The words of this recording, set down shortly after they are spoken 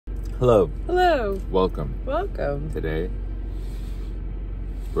Hello. Hello. Welcome. Welcome. Today,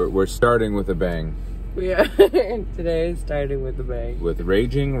 we're starting with a bang. We are today starting with a bang. With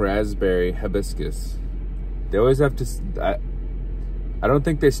Raging Raspberry Hibiscus. They always have to... I don't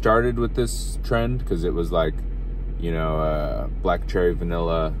think they started with this trend because it was like, you know, black cherry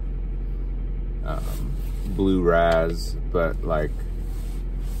vanilla, blue raz, but like,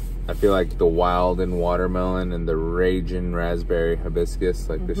 I feel like the wild and watermelon and the Raging Raspberry Hibiscus,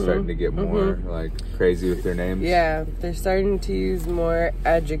 like they're starting to get more like crazy with their names. Yeah, they're starting to use more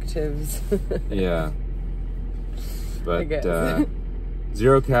adjectives. Yeah. But I guess.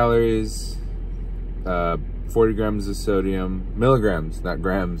 0 calories, 40 grams of sodium, milligrams, not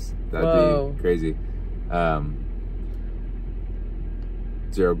grams. That'd be crazy.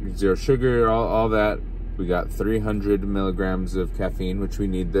 Zero sugar, all that. We got 300 milligrams of caffeine, which we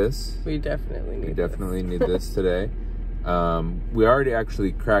need this. We definitely need this today. We already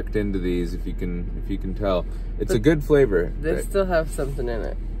actually cracked into these, if you can tell. It's a good flavor. They still have something in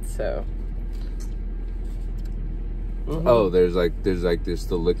it, so. Oh, there's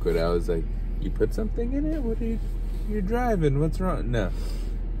the liquid. I was like, you put something in it? What are you're driving? What's wrong? No.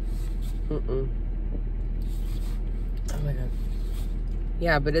 Oh my god.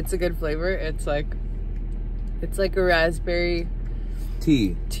 Yeah, but it's a good flavor. It's like a raspberry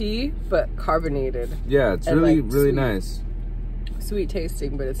tea, but carbonated. Yeah, it's and really sweet. Nice. Sweet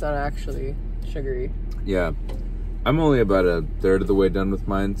tasting, but it's not actually sugary. Yeah. I'm only about a third of the way done with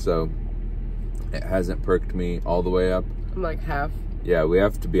mine, so it hasn't perked me all the way up. I'm like half. Yeah, we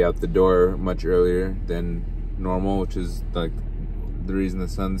have to be out the door much earlier than normal, which is like the reason the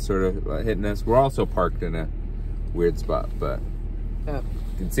sun's sort of hitting us. We're also parked in a weird spot, but you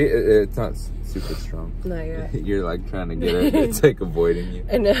can see it's not super strong. Not yet. You're like trying to get it. It's like avoiding you.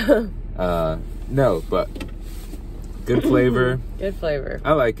 I know. No, but good flavor. Good flavor.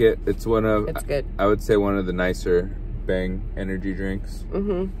 I like it. It's It's good. I would say one of the nicer Bang energy drinks.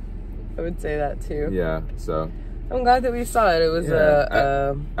 I would say that too. Yeah, so I'm glad that we saw it. It was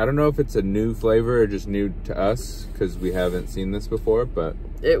I don't know if it's a new flavor or just new to us because we haven't seen this before, but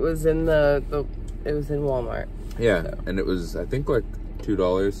it was in it was in Walmart. Yeah, so. And it was I think like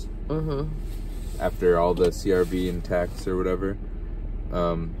 $2. After all the CRV and tax or whatever.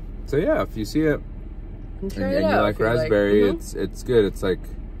 So yeah, if you see it and you like raspberry, it's good. It's like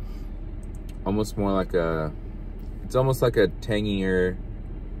almost more like it's almost like a tangier,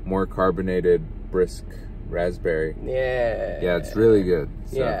 more carbonated, brisk raspberry. Yeah, it's really good.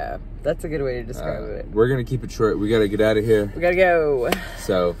 So, yeah, that's a good way to describe it. We're gonna keep it short. We gotta get out of here. We gotta go.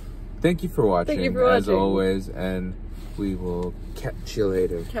 So thank you for watching. Thank you for watching, as always, and we will catch you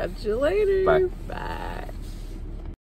later. Catch you later. Bye. Bye.